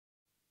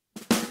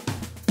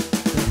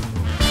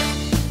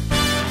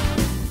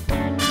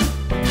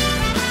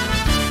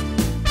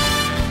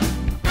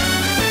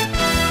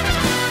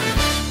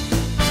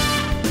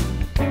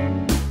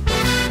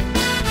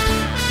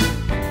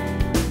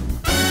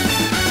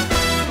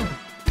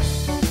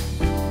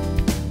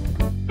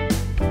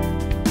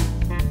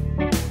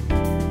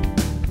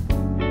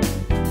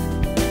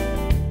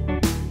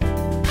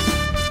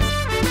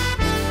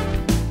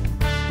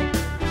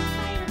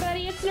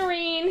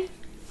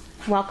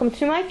welcome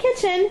to my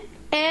kitchen.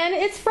 And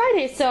it's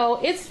Friday, so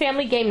it's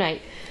family game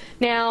night.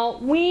 Now,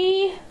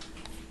 we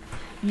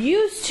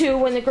used to,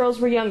 when the girls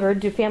were younger,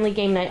 do family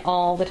game night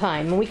all the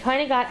time. And we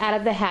kind of got out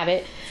of the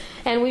habit,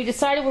 and we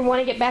decided we want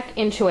to get back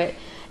into it.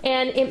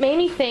 And it made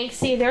me think,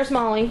 see, there's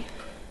Molly,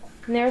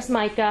 and there's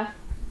Micah,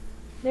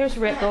 there's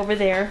Rick over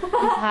there. He's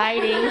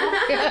hiding.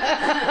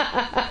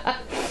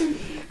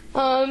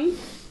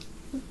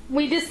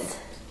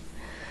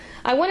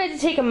 I wanted to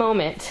take a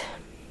moment,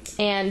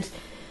 and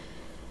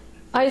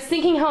I was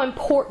thinking how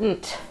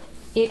important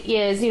it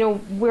is. You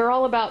know, we're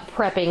all about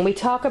prepping. We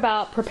talk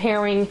about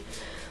preparing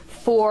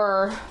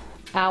for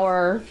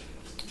our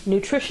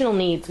nutritional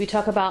needs. We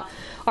talk about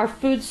our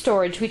food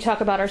storage. We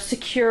talk about our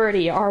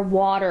security, our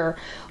water,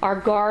 our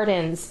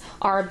gardens,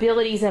 our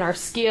abilities and our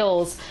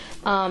skills.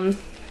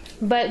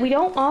 But we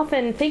don't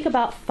often think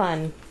about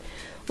fun.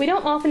 We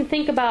don't often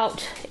think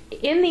about,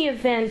 in the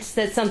event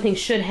that something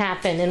should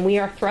happen and we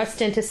are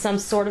thrust into some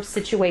sort of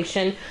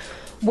situation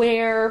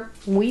where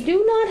we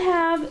do not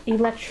have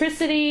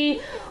electricity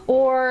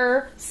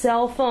or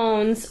cell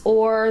phones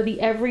or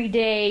the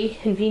everyday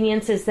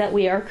conveniences that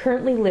we are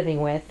currently living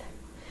with.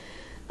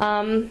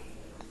 I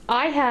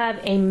have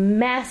a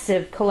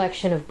massive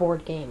collection of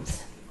board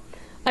games.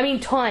 I mean,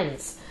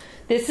 tons.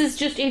 This is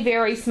just a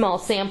very small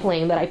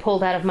sampling that I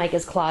pulled out of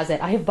Micah's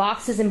closet. I have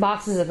boxes and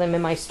boxes of them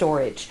in my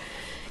storage.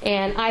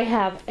 And I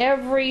have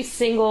every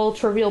single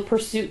Trivial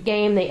Pursuit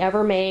game they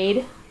ever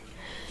made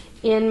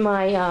in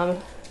my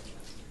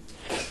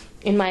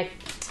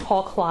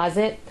hall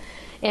closet.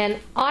 And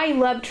I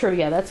love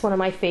trivia. That's one of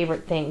my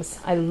favorite things.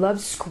 I love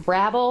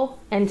Scrabble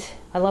and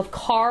I love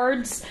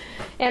cards.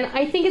 And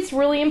I think it's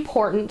really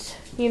important,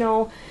 you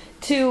know,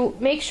 to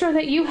make sure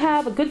that you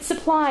have a good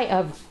supply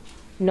of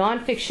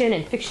nonfiction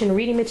and fiction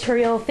reading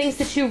material, things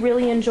that you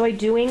really enjoy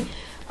doing,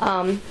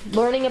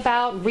 learning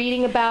about,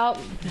 reading about,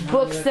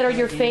 books that are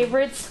your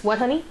favorites. What,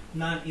 honey?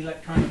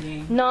 Non-electronic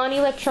games.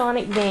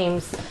 Non-electronic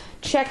games.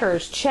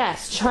 Checkers,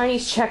 chess,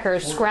 Chinese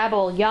checkers,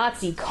 Scrabble,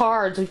 Yahtzee,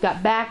 cards. We've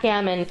got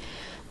backgammon.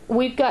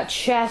 We've got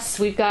chess.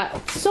 We've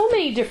got so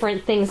many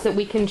different things that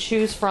we can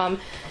choose from.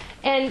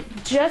 And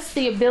just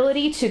the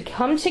ability to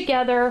come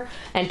together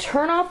and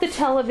turn off the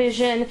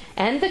television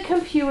and the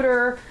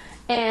computer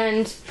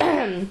and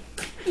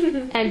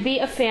and be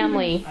a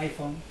family.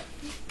 iPhone.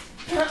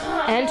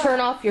 And turn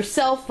off your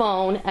cell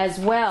phone as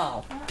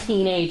well,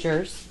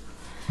 teenagers.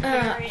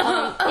 And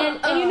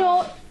you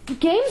know,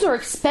 games are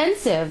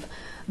expensive,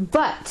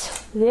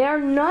 but they're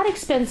not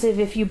expensive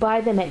if you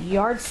buy them at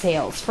yard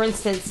sales. For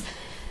instance,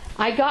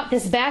 I got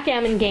this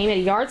backgammon game at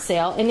a yard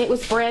sale, and it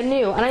was brand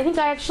new. And I think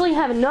I actually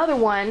have another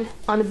one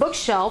on the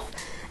bookshelf,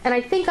 and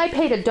I think I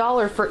paid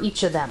 $1 for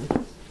each of them.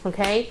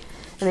 Okay?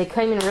 And they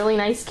came in really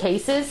nice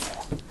cases.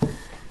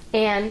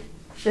 And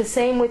the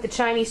same with the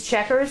Chinese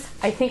checkers.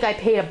 I think I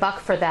paid $1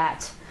 for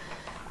that.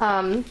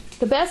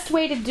 The best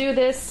way to do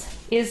this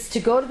is to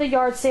go to the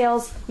yard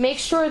sales, make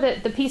sure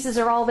that the pieces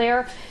are all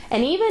there,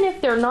 and even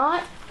if they're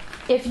not,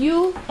 if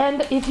you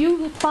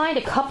find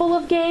a couple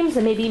of games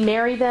and maybe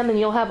marry them, and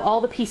you'll have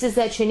all the pieces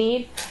that you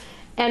need.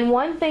 And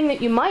one thing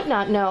that you might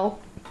not know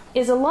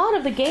is a lot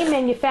of the game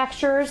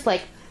manufacturers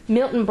like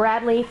Milton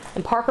Bradley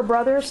and Parker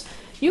Brothers,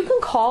 you can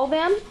call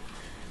them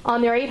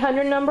on their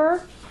 800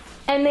 number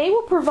and they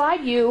will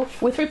provide you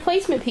with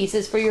replacement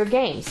pieces for your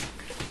games.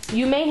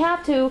 You may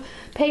have to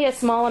pay a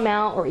small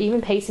amount or even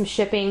pay some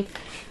shipping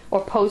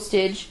or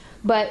postage,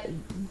 but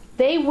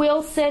they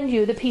will send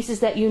you the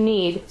pieces that you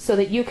need so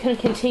that you can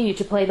continue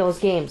to play those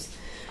games.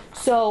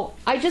 So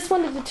I just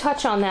wanted to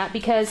touch on that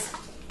because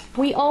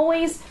we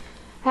always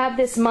have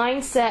this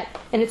mindset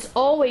and it's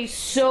always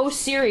so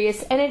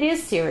serious, and it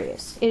is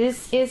serious. It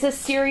is a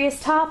serious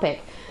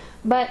topic,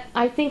 but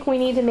I think we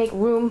need to make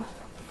room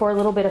for a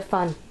little bit of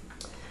fun.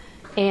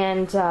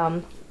 And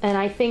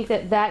I think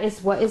that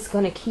is what is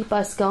going to keep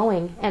us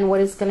going and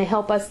what is going to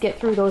help us get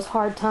through those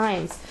hard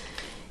times.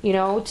 You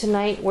know,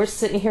 tonight we're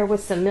sitting here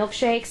with some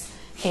milkshakes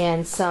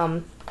and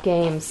some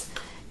games.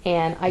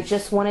 And I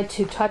just wanted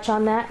to touch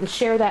on that and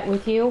share that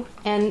with you.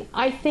 And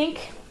I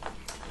think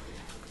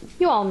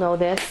you all know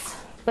this,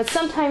 but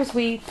sometimes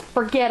we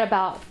forget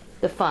about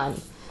the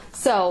fun.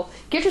 So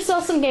get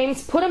yourself some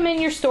games, put them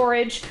in your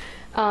storage,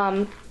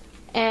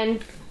 and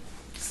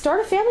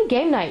start a family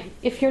game night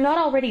if you're not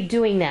already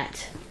doing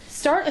that.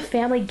 Start a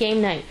family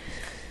game night.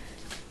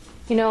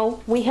 You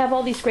know, we have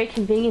all these great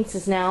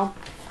conveniences now.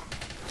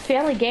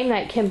 Family game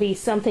night can be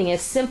something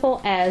as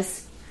simple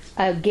as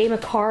a game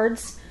of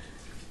cards,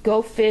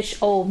 Go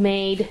Fish, Old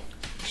Maid,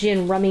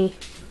 Gin Rummy.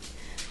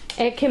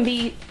 It can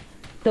be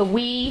the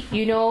Wii,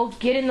 you know,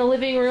 get in the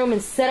living room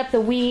and set up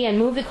the Wii and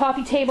move the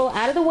coffee table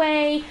out of the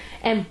way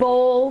and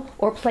bowl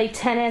or play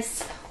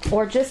tennis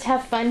or just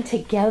have fun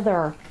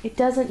together. It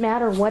doesn't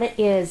matter what it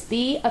is.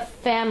 Be a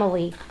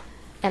family.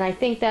 And I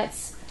think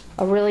that's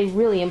a really,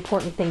 really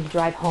important thing to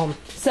drive home.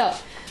 So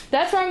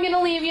that's where I'm going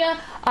to leave you.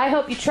 I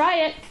hope you try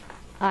it.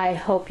 I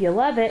hope you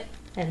love it.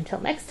 And until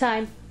next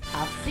time,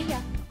 I'll see ya.